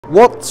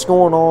What's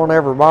going on,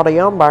 everybody?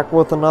 I'm back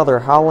with another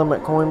high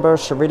limit coin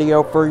buster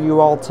video for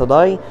you all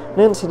today. And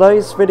in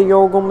today's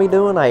video, we're going to be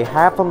doing a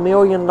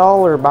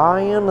 $500,000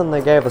 buy-in, and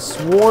they gave us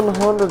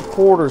 100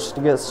 quarters to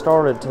get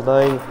started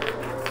today.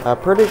 A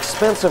pretty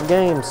expensive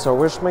game, so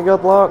wish me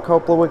good luck.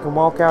 Hopefully we can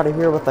walk out of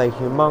here with a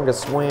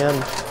humongous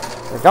win.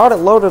 I got it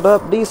loaded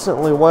up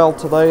decently well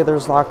today.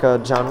 There's like a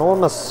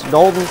ginormous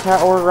golden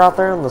tower right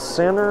there in the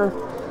center.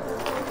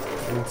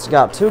 It's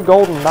got 2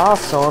 golden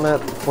dice on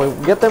it. If we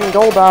get them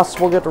gold dice,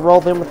 we'll get to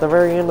roll them at the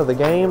very end of the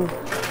game.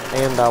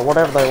 And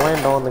whatever they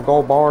land on, the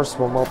gold bars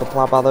will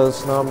multiply by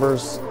those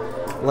numbers.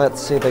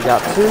 Let's see, they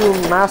got 2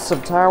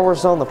 massive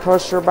towers on the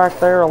pusher back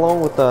there,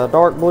 along with the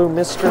dark blue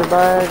mystery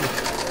bag.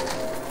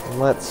 And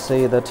let's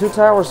see, the 2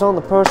 towers on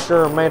the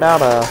pusher are made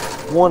out of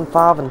 $1,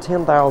 $5, and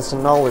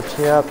 $10,000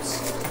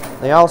 chips.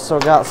 They also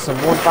got some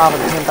 $1, $5,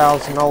 and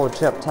 $10,000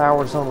 chip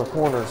towers on the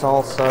corners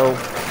also.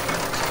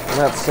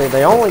 Let's see,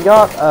 they only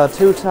got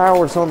 2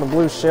 towers on the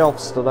blue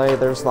shelves today.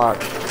 There's like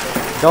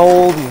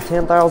gold and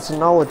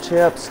 $10,000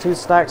 chips, 2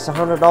 stacks of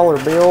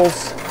 $100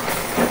 bills.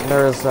 And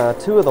there's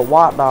 2 of the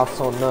white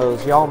dots on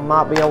those. Y'all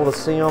might be able to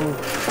see them.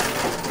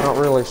 Not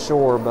really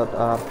sure, but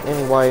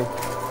anyway.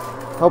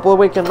 Hopefully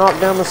we can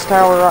knock down this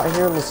tower right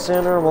here in the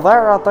center. Well, that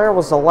right there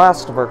was the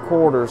last of our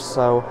quarters,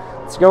 so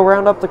let's go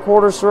round up the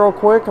quarters real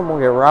quick and we'll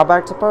get right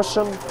back to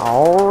pushing.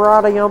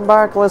 Alrighty, I'm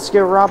back. Let's get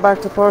right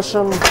back to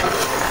pushing.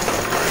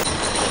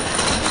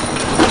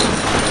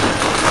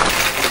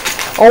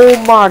 Oh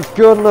my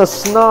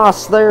goodness,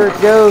 nice, there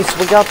it goes.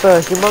 We got the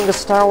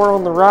humongous tower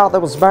on the right that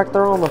was back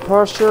there on the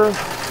pusher.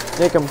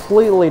 They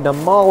completely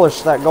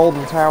demolished that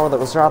golden tower that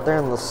was right there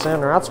in the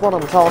center. That's what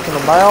I'm talking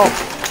about.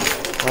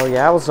 Oh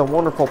yeah, that was a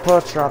wonderful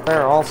push right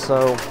there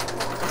also. I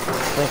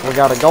think we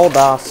got a gold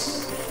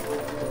dice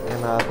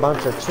and a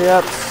bunch of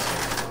chips.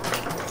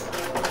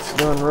 It's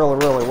doing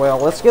really well.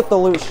 Let's get the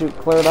loot chute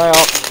cleared out.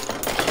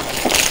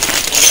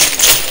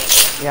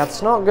 Yeah,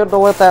 it's not good to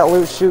let that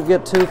loot chute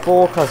get too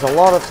full, because a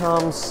lot of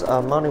times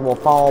money will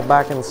fall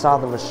back inside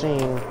the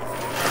machine.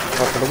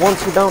 But for the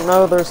ones who don't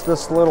know, there's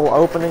this little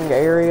opening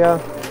area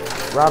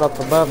right up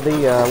above the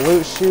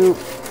loot chute,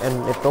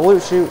 and if the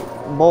loot chute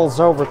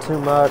bowls over too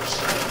much,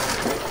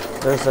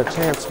 there's a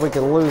chance we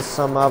could lose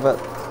some of it.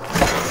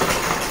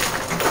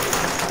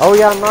 Oh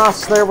yeah,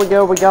 nice, there we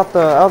go. We got the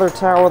other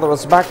tower that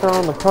was back there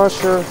on the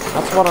pusher.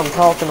 That's what I'm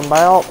talking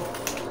about.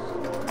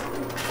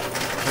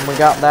 And we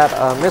got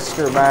that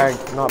mystery bag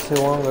not too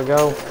long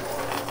ago.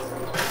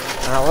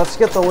 Alright, let's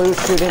get the loot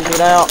chute emptied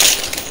out.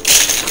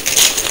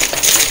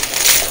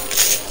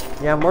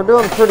 Yeah, and we're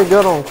doing pretty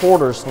good on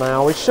quarters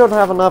now. We should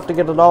have enough to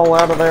get it all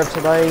out of there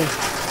today.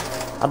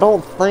 I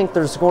don't think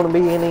there's going to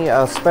be any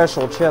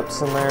special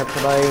chips in there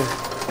today.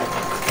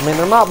 I mean,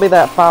 there might be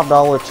that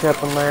 $5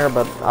 chip in there,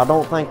 but I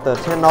don't think the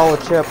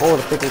 $10 chip or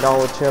the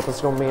 $50 chip is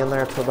going to be in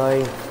there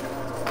today.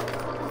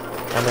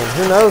 I mean,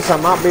 who knows? I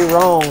might be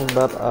wrong,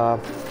 but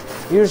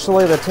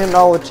usually the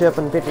 $10 chip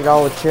and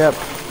 $50 chip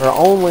are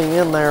only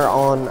in there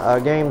on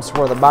games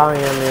where the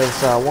buy-in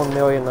is 1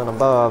 million and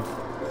above.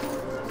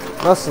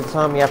 Most of the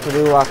time you have to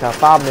do like a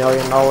 $5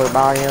 million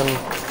buy-in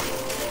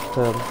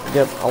to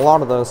get a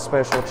lot of those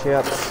special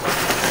chips.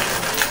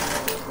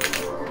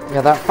 Yeah,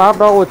 that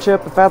 $5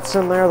 chip, if that's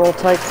in there, they'll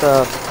take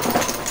the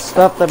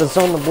stuff that is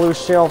on the blue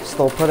shelves,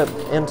 they'll put it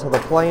into the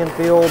playing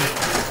field.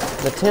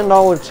 The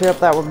 $10 chip,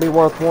 that would be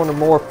worth 1 or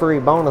more free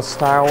bonus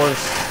towers.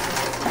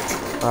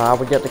 I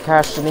would get to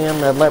cash it in.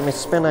 They'd let me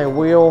spin a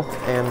wheel,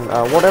 and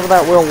whatever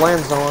that wheel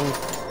lands on,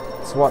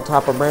 it's what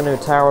type of brand new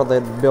tower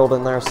they'd build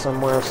in there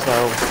somewhere.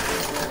 So,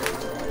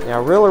 yeah,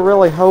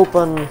 really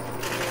hoping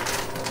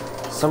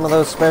some of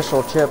those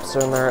special chips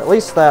are in there. At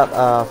least that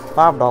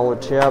 $5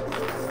 chip.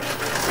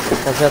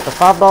 Because if the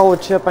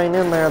 $5 chip ain't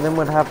in there, then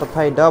we'd have to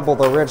pay double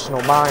the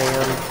original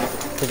buy-in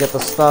to get the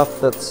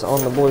stuff that's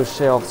on the blue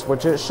shelves,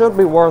 which it should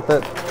be worth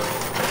it.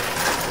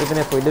 Even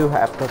if we do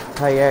have to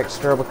pay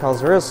extra,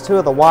 because there is 2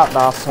 of the white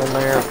dice on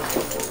there.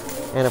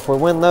 And if we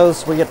win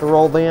those, we get to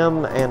roll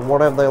them, and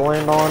whatever they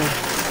land on,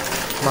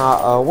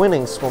 my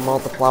winnings will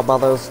multiply by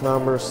those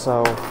numbers,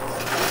 so.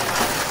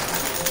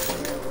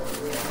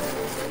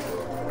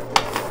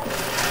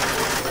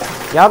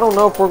 Yeah, I don't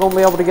know if we're going to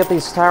be able to get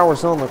these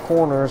towers on the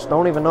corners.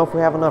 Don't even know if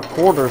we have enough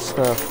quarters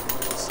to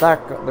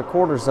stack the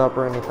quarters up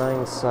or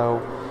anything,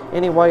 so.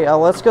 Anyway,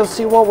 let's go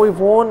see what we've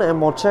won,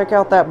 and we'll check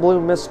out that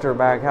blue mystery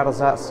bag. How does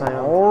that sound?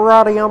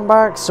 Alrighty, I'm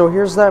back. So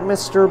here's that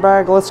mystery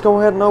bag. Let's go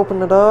ahead and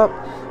open it up.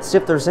 See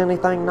if there's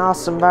anything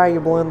nice and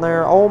valuable in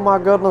there. Oh my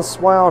goodness,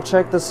 wow,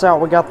 check this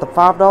out. We got the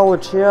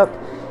 $5 chip,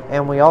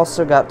 and we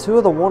also got 2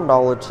 of the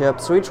 $1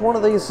 chips. So each one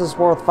of these is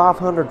worth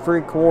 500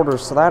 free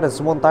quarters. So that is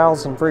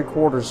 1,000 free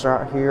quarters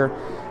right here.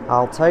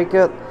 I'll take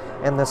it.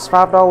 And this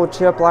 $5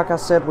 chip, like I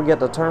said, we get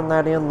to turn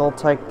that in. They'll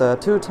take the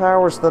 2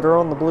 towers that are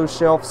on the blue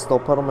shelves, they'll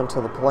put them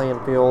into the playing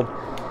field.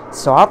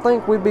 So I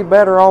think we'd be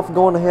better off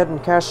going ahead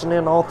and cashing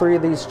in all 3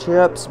 of these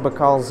chips,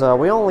 because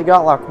we only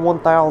got like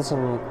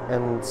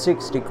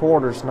 1,060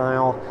 quarters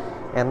now.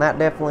 And that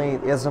definitely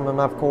isn't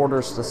enough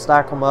quarters to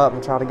stack them up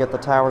and try to get the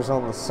towers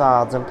on the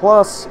sides. And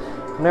plus,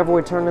 whenever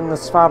we turn in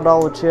this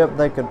 $5 chip,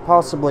 they could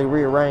possibly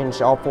rearrange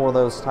all 4 of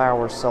those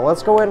towers. So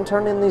let's go ahead and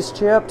turn in these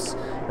chips,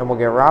 and we'll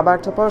get right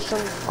back to pushing.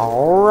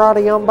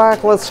 Alrighty, I'm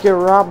back. Let's get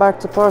right back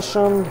to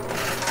pushing.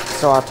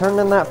 So I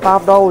turned in that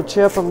 $5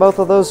 chip and both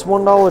of those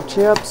 $1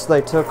 chips. They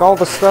took all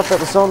the stuff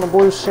that was on the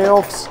blue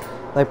shelves,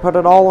 they put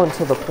it all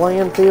into the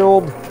playing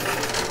field,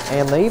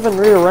 and they even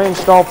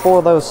rearranged all 4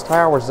 of those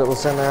towers that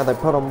was in there. They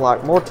put them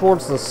like more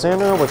towards the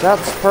center, which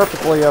that's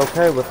perfectly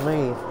okay with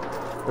me.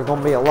 They're going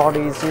to be a lot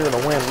easier to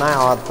win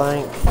now, I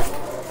think.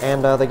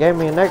 And they gave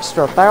me an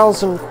extra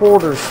 1,000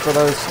 quarters for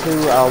those 2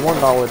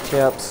 $1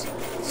 chips.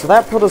 So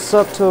that put us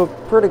up to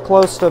pretty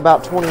close to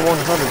about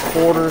 2,100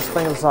 quarters. I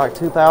think it was like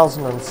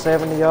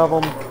 2,070 of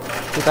them,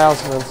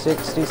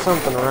 2,060,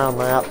 something around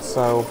that.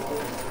 So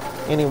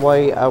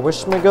anyway,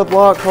 wish me good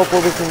luck.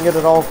 Hopefully we can get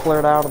it all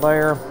cleared out of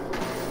there.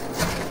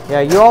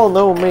 Yeah, you all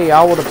know me.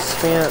 I would have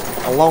spent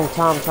a long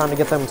time trying to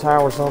get them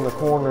towers on the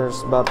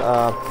corners, but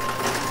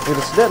we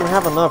just didn't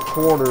have enough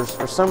quarters.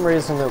 For some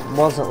reason, it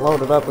wasn't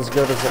loaded up as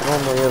good as it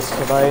normally is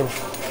today.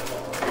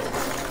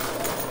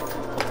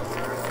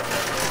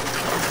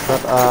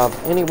 But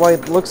anyway,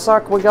 looks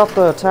like we got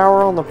the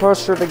tower on the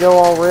pusher to go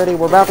already.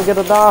 We're about to get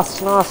a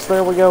dice. Nice,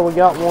 there we go. We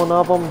got one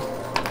of them.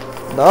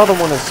 The other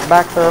one is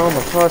back there on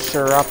the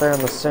pusher, right there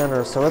in the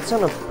center. So it's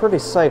in a pretty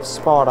safe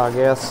spot, I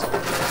guess.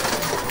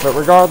 But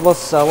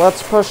regardless,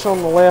 let's push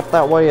on the left.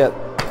 That way it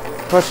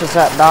pushes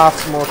that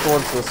dice more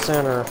towards the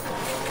center.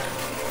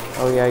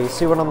 Oh yeah, you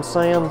see what I'm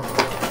saying?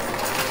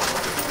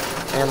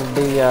 And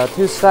the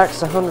 2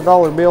 stacks of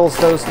 $100 bills,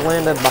 those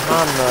landed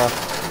behind the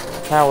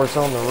towers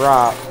on the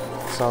right.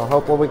 So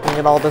hopefully we can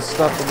get all this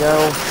stuff to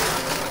go.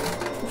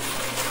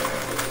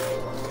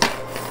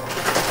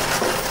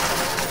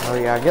 Oh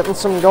yeah, getting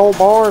some gold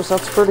bars,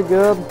 that's pretty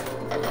good.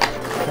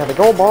 Yeah, the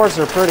gold bars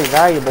are pretty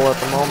valuable at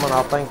the moment.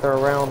 I think they're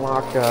around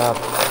like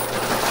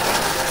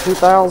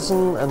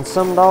 $2,000 and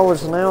some an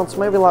ounce,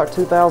 maybe like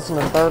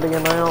 $2,030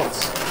 an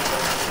ounce.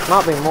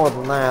 Might be more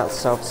than that.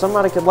 So if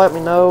somebody could let me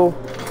know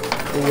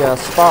the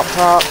spot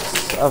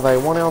price of a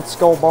 1 ounce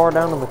gold bar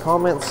down in the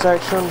comments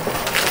section,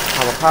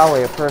 I would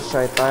highly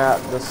appreciate that.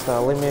 Just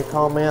leave me a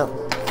comment.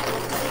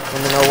 Let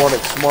me know what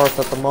it's worth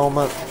at the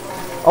moment.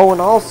 Oh,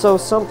 and also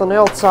something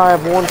else I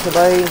have won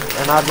today,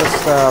 and I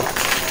just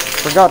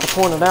forgot to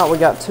point it out. We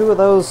got 2 of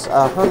those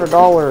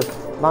 $100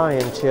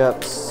 buy-in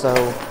chips. So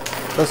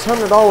those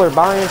 $100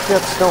 buy-in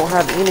chips don't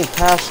have any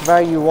cash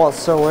value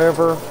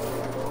whatsoever.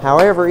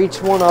 However,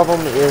 each one of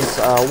them is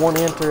 1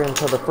 entry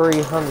into the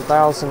free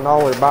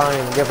 $100,000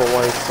 buy-in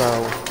giveaway.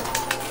 So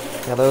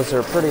yeah, those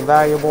are pretty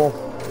valuable.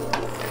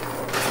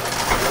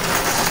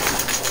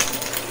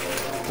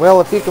 Well,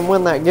 if you can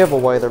win that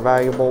giveaway, they're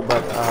valuable,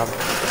 but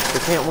if you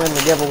can't win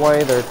the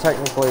giveaway, they're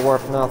technically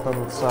worth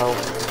nothing. So,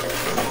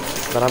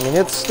 but I mean,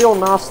 it's still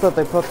nice that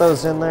they put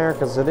those in there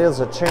because it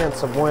is a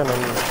chance of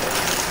winning.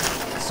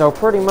 So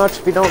pretty much,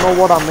 if you don't know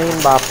what I mean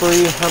by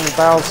free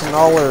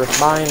 $100,000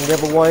 buy-in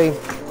giveaway,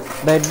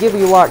 they'd give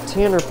you like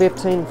 10 or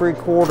 15 free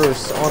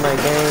quarters on a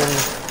game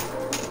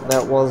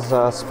that was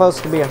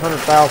supposed to be a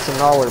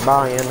 $100,000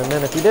 buy-in, and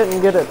then if you didn't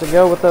get it to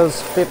go with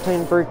those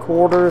 15 free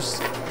quarters,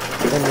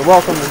 then you're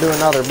welcome to do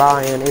another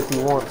buy-in if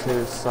you want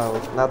to. So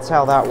that's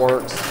how that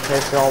works, in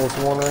case y'all was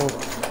wondering.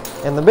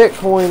 And the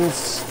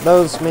Bitcoins,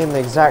 those mean the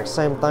exact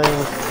same thing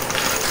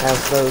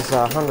as those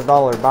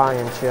 $100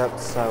 buy-in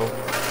chips. So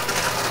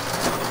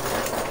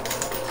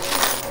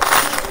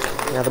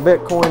yeah, the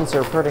Bitcoins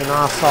are pretty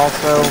nice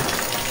also.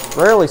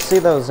 Rarely see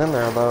those in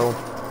there though.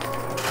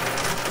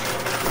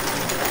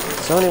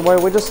 So anyway,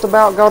 we just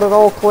about got it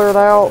all cleared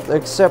out,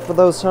 except for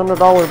those $100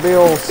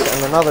 bills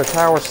and another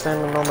tower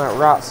standing on that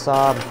right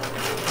side.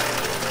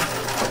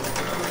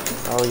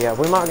 Oh yeah,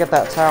 we might get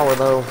that tower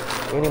though,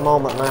 any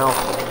moment now.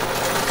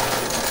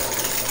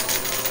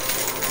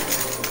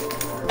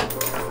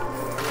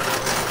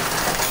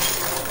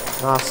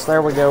 Nice,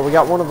 there we go. We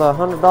got one of the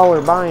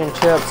 $100 buy-in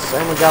chips,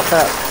 and we got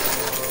that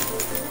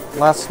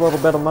last little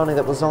bit of money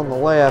that was on the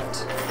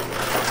left.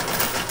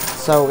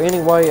 So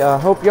anyway,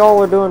 hope y'all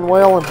are doing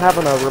well and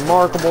having a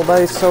remarkable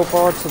day so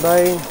far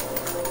today.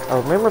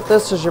 Remember, if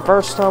this is your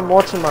first time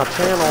watching my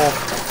channel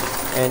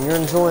and you're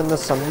enjoying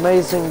this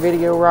amazing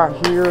video right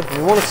here, and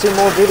you want to see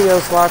more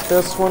videos like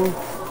this one,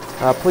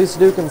 please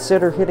do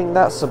consider hitting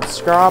that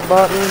subscribe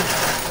button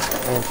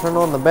and turn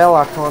on the bell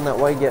icon. That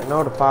way you get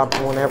notified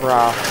for whenever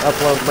I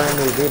upload brand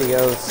new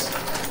videos.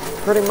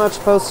 Pretty much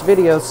post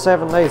videos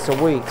 7 days a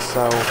week,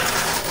 so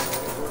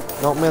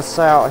don't miss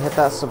out. Hit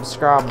that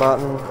subscribe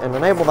button and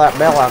enable that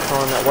bell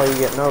icon. That way you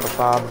get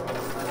notified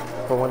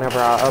for whenever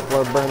I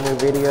upload brand new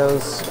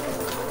videos.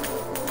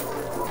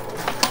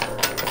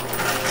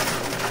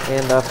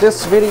 And if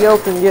this video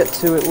can get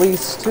to at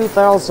least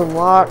 2,000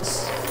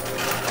 likes,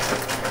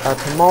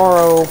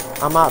 tomorrow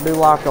I might do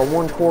like a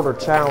 1/4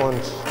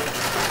 challenge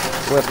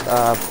with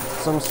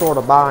some sort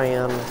of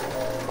buy-in.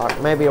 Like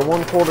maybe a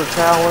 1/4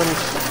 challenge,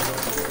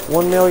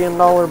 $1 million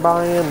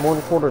buy-in,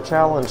 1/4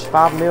 challenge,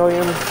 5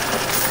 million.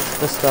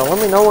 Just let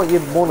me know what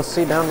you'd want to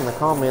see down in the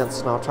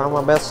comments, and I'll try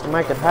my best to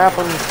make it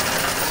happen.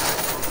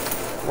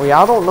 Well,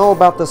 yeah, I don't know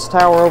about this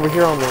tower over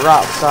here on the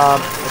right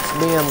side. It's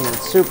being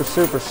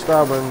super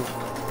stubborn.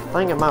 I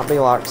think it might be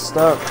like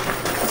stuck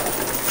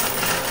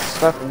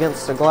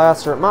against the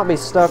glass, or it might be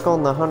stuck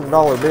on the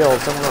 $100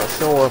 bills. I'm not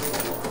sure.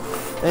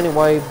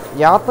 Anyway,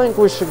 yeah, I think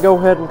we should go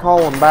ahead and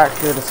call them back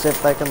here to see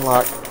if they can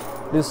like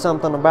do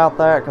something about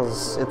that,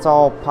 because it's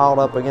all piled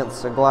up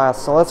against the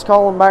glass. So let's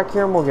call them back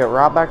here and we'll get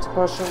right back to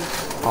pushing.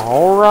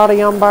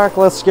 Alrighty, I'm back.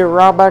 Let's get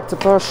right back to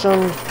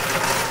pushing.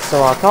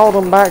 So I called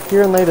them back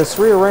here and they just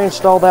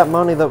rearranged all that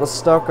money that was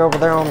stuck over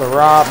there on the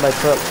right. They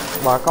put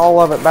like all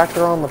of it back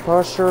there on the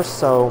pusher.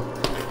 So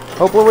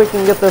hopefully we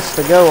can get this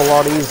to go a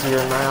lot easier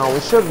now. We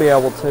should be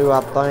able to,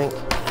 I think.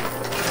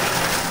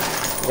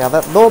 Yeah,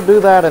 they'll do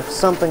that if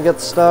something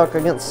gets stuck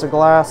against the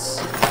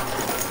glass.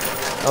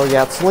 Oh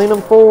yeah, it's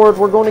leaning forward.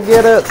 We're going to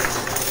get it.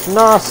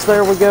 Nice,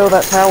 there we go.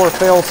 That tower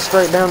fell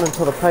straight down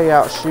into the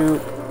payout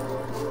chute.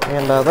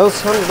 And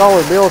those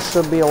 $100 bills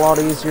should be a lot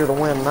easier to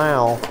win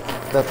now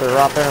that they're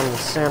right there in the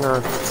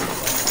center.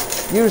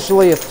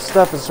 Usually if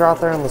stuff is right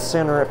there in the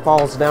center, it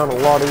falls down a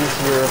lot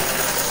easier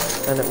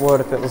than it would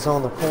if it was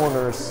on the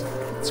corners.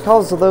 It's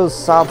because of those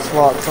side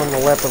slots on the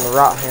left and the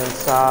right hand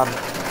side.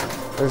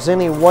 If there's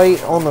any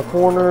weight on the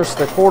corners,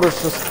 the quarters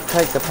just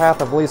take the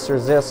path of least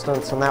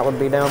resistance, and that would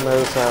be down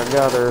those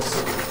gutters.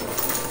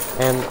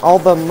 And all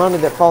the money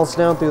that falls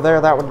down through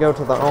there, that would go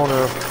to the owner.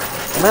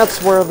 And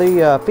that's where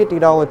the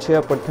 $50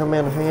 chip would come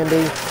in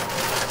handy.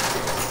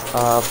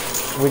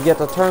 We get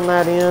to turn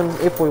that in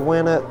if we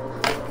win it.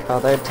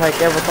 They'd take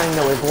everything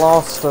that we've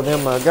lost to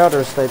them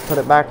gutters, they'd put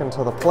it back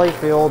into the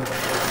playfield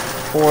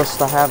for us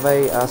to have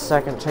a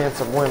second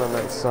chance of winning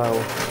it. So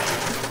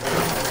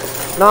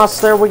nice,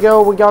 there we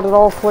go. We got it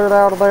all cleared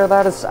out of there.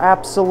 That is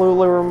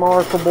absolutely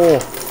remarkable.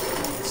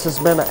 This has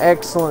been an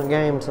excellent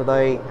game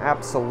today.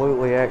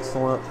 Absolutely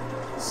excellent.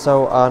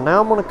 So now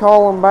I'm going to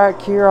call them back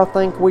here. I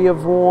think we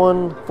have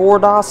won 4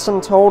 dice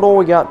in total.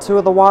 We got 2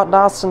 of the white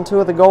dice and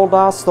 2 of the gold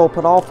dice. They'll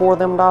put all 4 of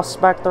them dice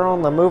back there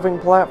on the moving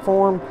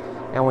platform.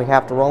 And we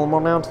have to roll them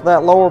on down to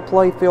that lower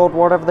play field.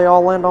 Whatever they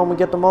all land on, we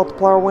get to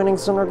multiply our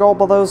winnings and our goal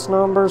by those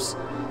numbers.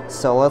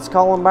 So let's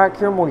call them back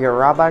here and we'll get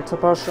right back to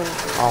pushing.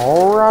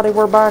 Alrighty,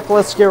 we're back.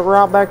 Let's get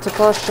right back to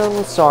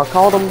pushing. So I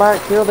called them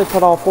back here. They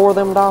put all 4 of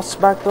them dice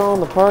back there on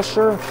the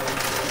pusher.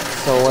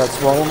 So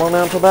let's roll them on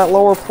down to that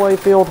lower play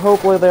field.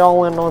 Hopefully they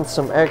all end on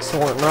some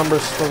excellent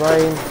numbers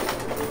today.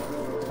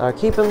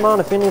 Keep in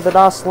mind, if any of the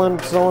dice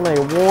lands on a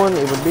 1,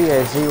 it would be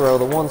a 0.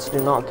 The 1s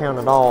do not count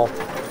at all.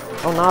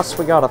 Oh nice,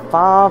 we got a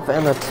 5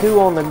 and a 2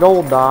 on the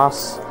gold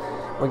dice.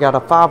 We got a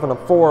 5 and a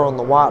 4 on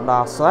the white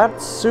dice. So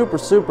that's super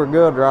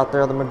good right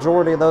there. The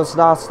majority of those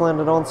dice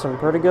landed on some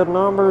pretty good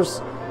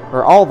numbers.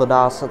 Or all the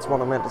dice, that's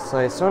what I meant to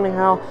say. So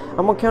anyhow,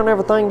 I'm going to count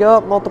everything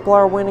up, multiply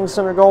our winnings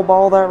and our goal by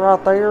all that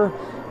right there.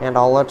 And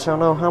I'll let y'all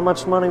know how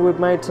much money we've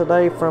made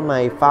today from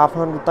a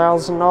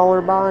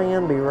 $500,000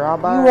 buy-in. Be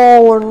right back. You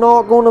all are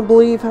not going to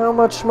believe how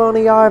much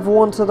money I've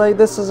won today.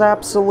 This is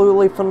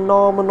absolutely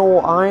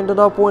phenomenal. I ended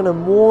up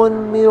winning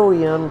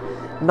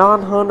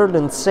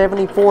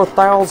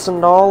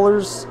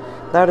 $1,974,000.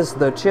 That is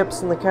the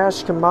chips and the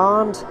cash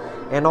combined.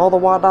 And all the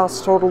white dice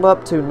totaled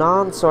up to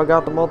 9, so I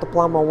got to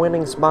multiply my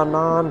winnings by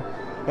 9.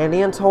 And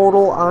in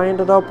total, I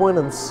ended up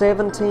winning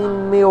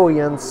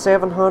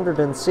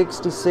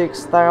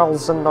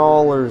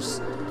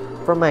 $17,766,000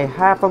 from a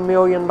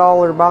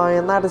 $500,000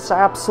 buy-in. That is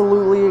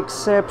absolutely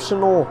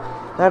exceptional.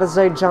 That is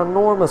a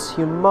ginormous,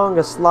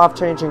 humongous,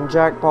 life-changing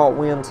jackpot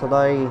win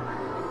today.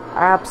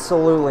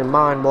 Absolutely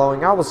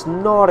mind-blowing. I was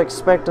not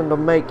expecting to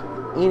make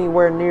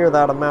anywhere near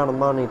that amount of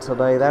money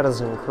today. That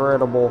is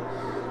incredible.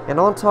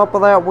 And on top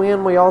of that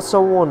win, we also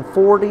won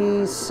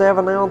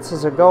 47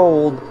 ounces of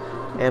gold.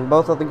 And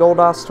both of the gold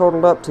dice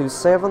totaled up to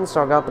 7,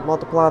 so I got to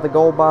multiply the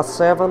gold by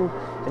 7.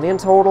 And in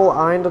total,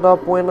 I ended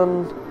up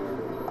winning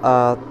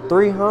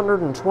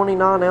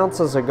 329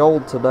 ounces of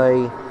gold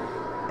today.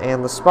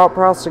 And the spot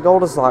price of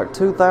gold is like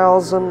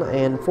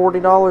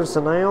 $2,040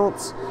 an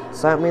ounce.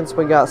 So that means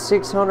we got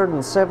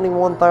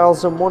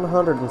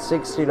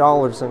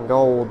 $671,160 in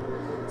gold.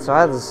 So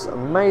that is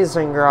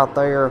amazing right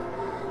there.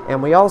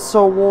 And we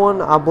also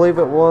won, I believe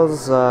it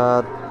was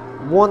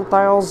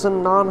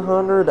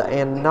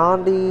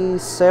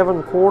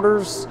 1,997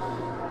 quarters.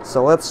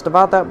 So let's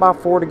divide that by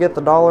 4 to get the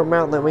dollar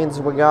amount. That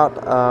means we got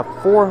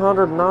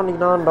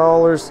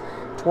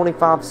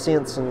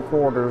 $499.25 in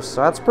quarters.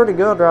 So that's pretty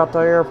good right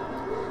there.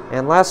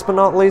 And last but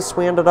not least,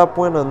 we ended up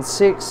winning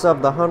 6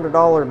 of the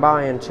 $100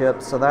 buy-in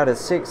chips. So that is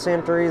 6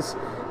 entries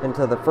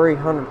into the free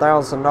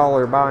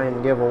 $100,000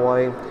 buy-in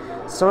giveaway.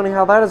 So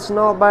anyhow, that is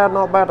not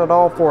bad at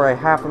all for a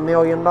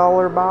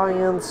 $500,000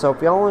 buy-in. So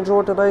if y'all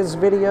enjoyed today's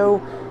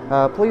video,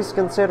 please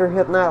consider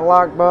hitting that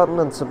like button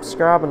and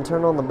subscribe and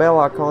turn on the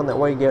bell icon. That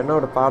way you get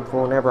notified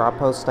for whenever I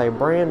post a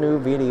brand new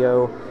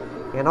video.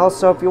 And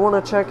also, if you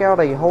want to check out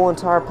a whole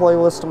entire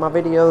playlist of my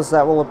videos,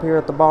 that will appear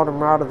at the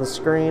bottom right of the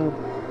screen.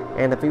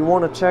 And if you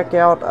want to check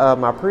out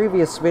my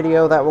previous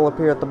video, that will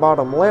appear at the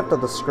bottom left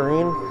of the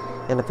screen.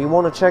 And if you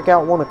want to check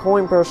out one of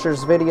Coin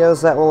Pusher's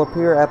videos, that will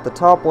appear at the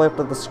top left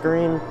of the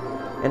screen.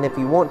 And if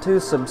you want to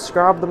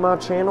subscribe to my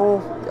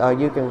channel,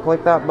 you can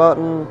click that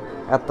button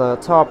at the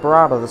top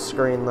right of the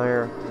screen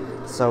there.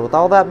 So with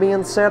all that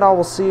being said, I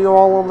will see you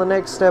all on the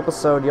next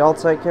episode. Y'all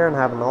take care and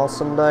have an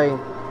awesome day.